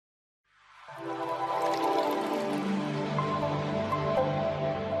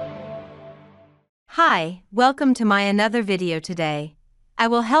Hi, welcome to my another video today. I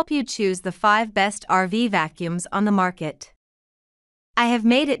will help you choose the 5 best RV vacuums on the market. I have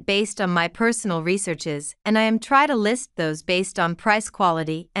made it based on my personal researches and I am try to list those based on price,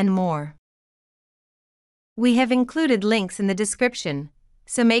 quality, and more. We have included links in the description,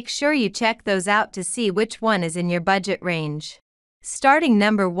 so make sure you check those out to see which one is in your budget range. Starting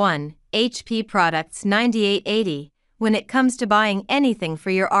number 1, HP Products 9880. When it comes to buying anything for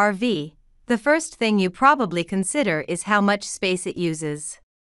your RV, the first thing you probably consider is how much space it uses.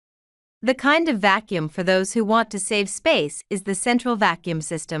 The kind of vacuum for those who want to save space is the central vacuum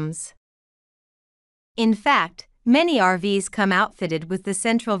systems. In fact, many RVs come outfitted with the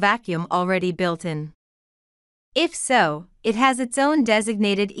central vacuum already built in. If so, it has its own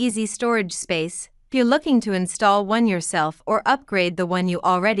designated easy storage space. If you're looking to install one yourself or upgrade the one you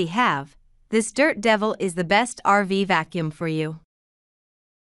already have, this Dirt Devil is the best RV vacuum for you.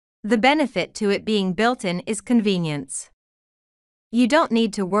 The benefit to it being built-in is convenience. You don't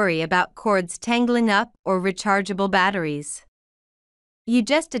need to worry about cords tangling up or rechargeable batteries. You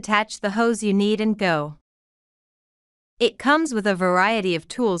just attach the hose you need and go. It comes with a variety of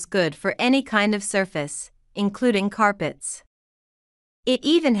tools good for any kind of surface, including carpets. It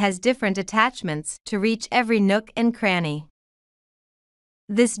even has different attachments to reach every nook and cranny.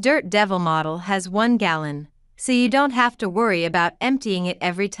 This Dirt Devil model has 1 gallon. So you don't have to worry about emptying it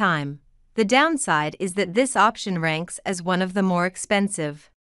every time. The downside is that this option ranks as one of the more expensive.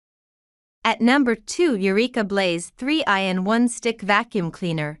 At number 2, Eureka Blaze 3-in-1 Stick Vacuum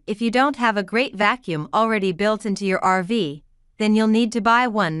Cleaner. If you don't have a great vacuum already built into your RV, then you'll need to buy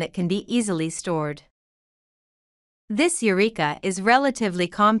one that can be easily stored. This Eureka is relatively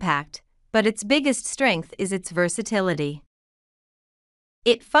compact, but its biggest strength is its versatility.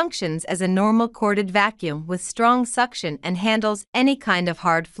 It functions as a normal corded vacuum with strong suction and handles any kind of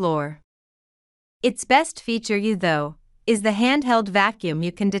hard floor. Its best feature, though, is the handheld vacuum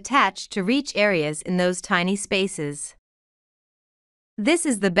you can detach to reach areas in those tiny spaces. This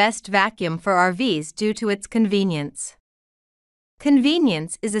is the best vacuum for RVs due to its convenience.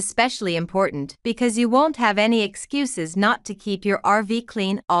 Convenience is especially important because you won't have any excuses not to keep your RV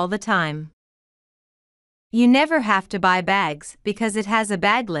clean all the time. You never have to buy bags because it has a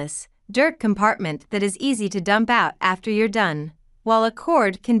bagless, dirt compartment that is easy to dump out after you're done. While a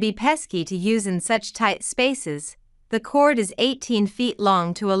cord can be pesky to use in such tight spaces, the cord is 18 feet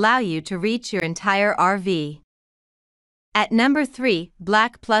long to allow you to reach your entire RV. At number 3,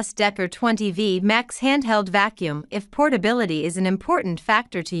 Black Plus Decker 20V Max Handheld Vacuum. If portability is an important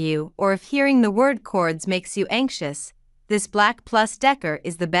factor to you or if hearing the word cords makes you anxious, this Black Plus Decker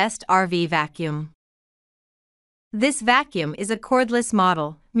is the best RV vacuum. This vacuum is a cordless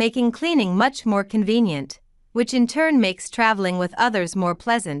model, making cleaning much more convenient, which in turn makes traveling with others more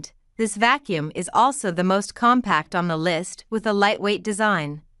pleasant. This vacuum is also the most compact on the list with a lightweight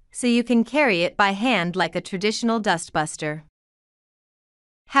design, so you can carry it by hand like a traditional dustbuster.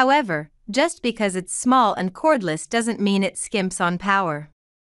 However, just because it's small and cordless doesn't mean it skimps on power.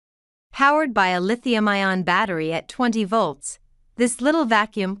 Powered by a lithium-ion battery at 20 volts, this little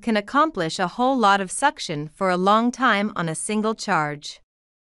vacuum can accomplish a whole lot of suction for a long time on a single charge.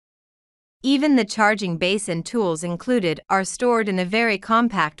 Even the charging base and tools included are stored in a very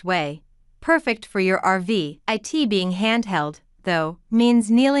compact way, perfect for your RV. It being handheld, though, means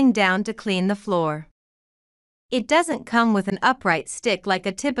kneeling down to clean the floor. It doesn't come with an upright stick like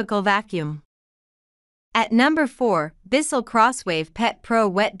a typical vacuum. At number 4, Bissell Crosswave Pet Pro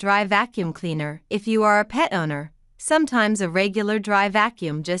Wet Dry Vacuum Cleaner. If you are a pet owner, sometimes a regular dry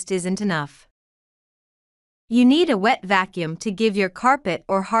vacuum just isn't enough. You need a wet vacuum to give your carpet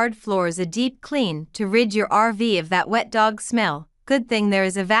or hard floors a deep clean to rid your RV of that wet dog smell. Good thing there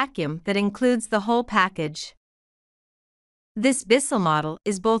is a vacuum that includes the whole package. This Bissell model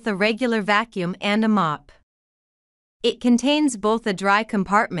is both a regular vacuum and a mop. It contains both a dry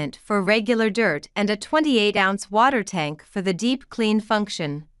compartment for regular dirt and a 28-ounce water tank for the deep clean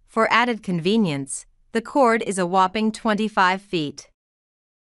function. For added convenience, the cord is a whopping 25 feet.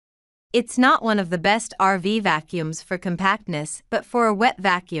 It's not one of the best RV vacuums for compactness, but for a wet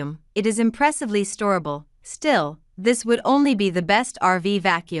vacuum, it is impressively storable. Still, this would only be the best RV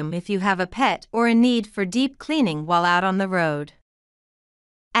vacuum if you have a pet or a need for deep cleaning while out on the road.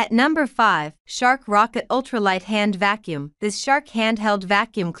 At number 5, Shark Rocket Ultralight Hand Vacuum. This Shark handheld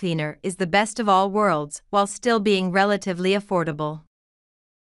vacuum cleaner is the best of all worlds while still being relatively affordable.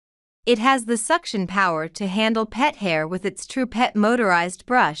 It has the suction power to handle pet hair with its True Pet motorized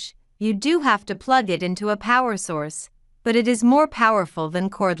brush. You do have to plug it into a power source, but it is more powerful than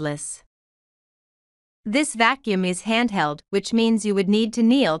cordless. This vacuum is handheld, which means you would need to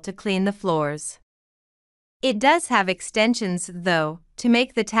kneel to clean the floors. It does have extensions, though, to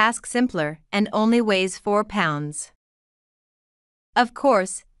make the task simpler, and only weighs 4 pounds. Of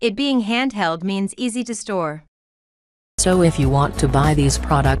course, it being handheld means easy to store. So if you want to buy these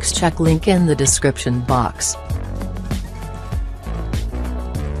products, check link in the description box.